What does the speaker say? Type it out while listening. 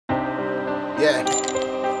Yeah.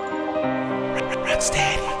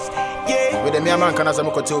 Yeah. With the man can as a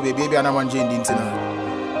mokoto baby and I'm on Jane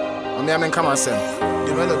Dintina. I'm a man come and say,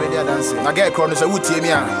 Dumelo baby dancing. I get chronos a wood team.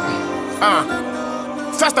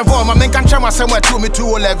 First of all, my man can try my somewhere to me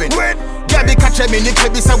 211. Yeah, be catch me, Nick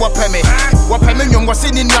be say what me. What me young was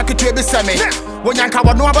in Yaki to be semi. When Yanka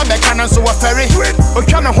would know about the cannon, so a ferry. O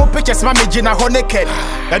can a whole pictures, mammy Gina Honeket.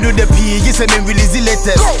 I do the P, you say me release the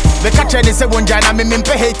latest. The catcher is a one jana, me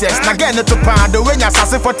pay haters. Again, to pound the winners, I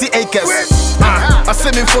say 40 acres. I say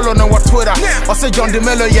me follow no what Twitter. I say John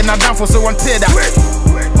Dumelo, you're not down for so one tailor.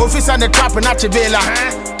 Officer and the trap and Achibela.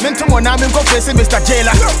 Mental one, I'm in confessing Mr.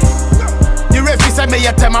 Jailer. You refuse I may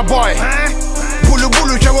tell my boy. Bulu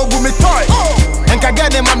bulu chawo gumi toy. And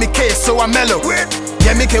kagane mami case so I'm mellow.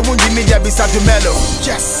 Yeah, make a wound media beside Dumelo.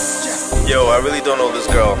 Yes. Yo, I really don't know this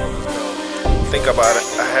girl. Think about it.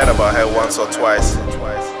 I heard about her once or twice.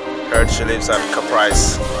 Heard she lives at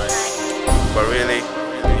Caprice. But really,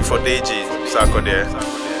 for Deji, Sarkodie.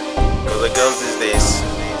 Because the girls these days,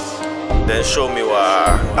 then show me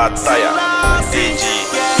what attire. Deji.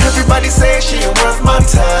 Everybody say she ain't worth my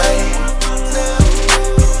time.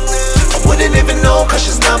 I wouldn't even know cause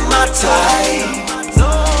she's not my type.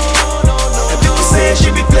 And people say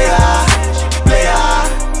she be player, eh.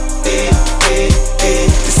 They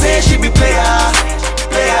say she be player,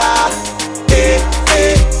 eh.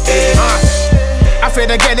 I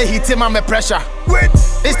feel again they hit him on my pressure.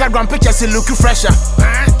 Instagram pictures he looking fresher.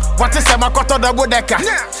 What is my cut of the bodeka?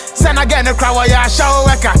 Send again a crowd ya shower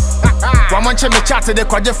worker. One month me chat to the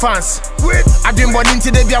Kwaje fans. I been born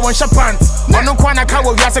into the Bia one pants. One no kwana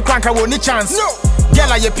kawo we as a crank I won't chance.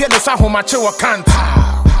 Girl you pay no sa home my chill can't.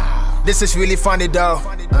 This is really funny though.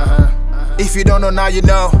 If you don't know now you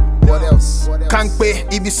know. What else? Can't pay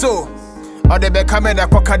it be so. Or the back camera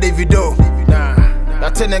koka the video.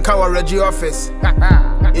 That in kawa regi office.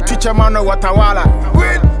 You teach a man what I wala.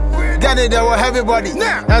 Get it there with everybody.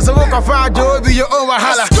 As a walk of fire, Joe be your own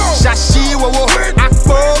wahala. Shashi wo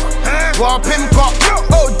akpo, wo pimko,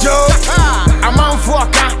 oh Joe. A man for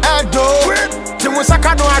a do.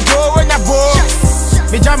 Timusaka no ado when you go.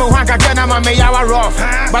 Me jam wanka gena ma me yawa rough.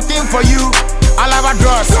 But in for you, I'll have a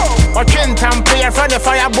dross. Or chin tam pay for the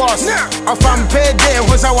fire boss. Or from payday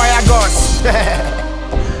who's a wire gods.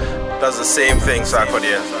 That's the same thing,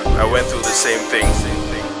 Sarkodie. I went through the same thing.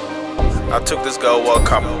 I took this girl World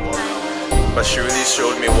Cup, but she really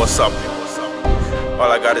showed me what's up. All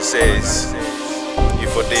I gotta say is, you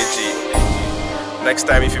for Deji. Next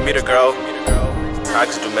time if you meet a girl,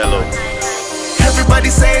 ask Dumelo. Everybody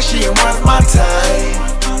say she ain't worth my time.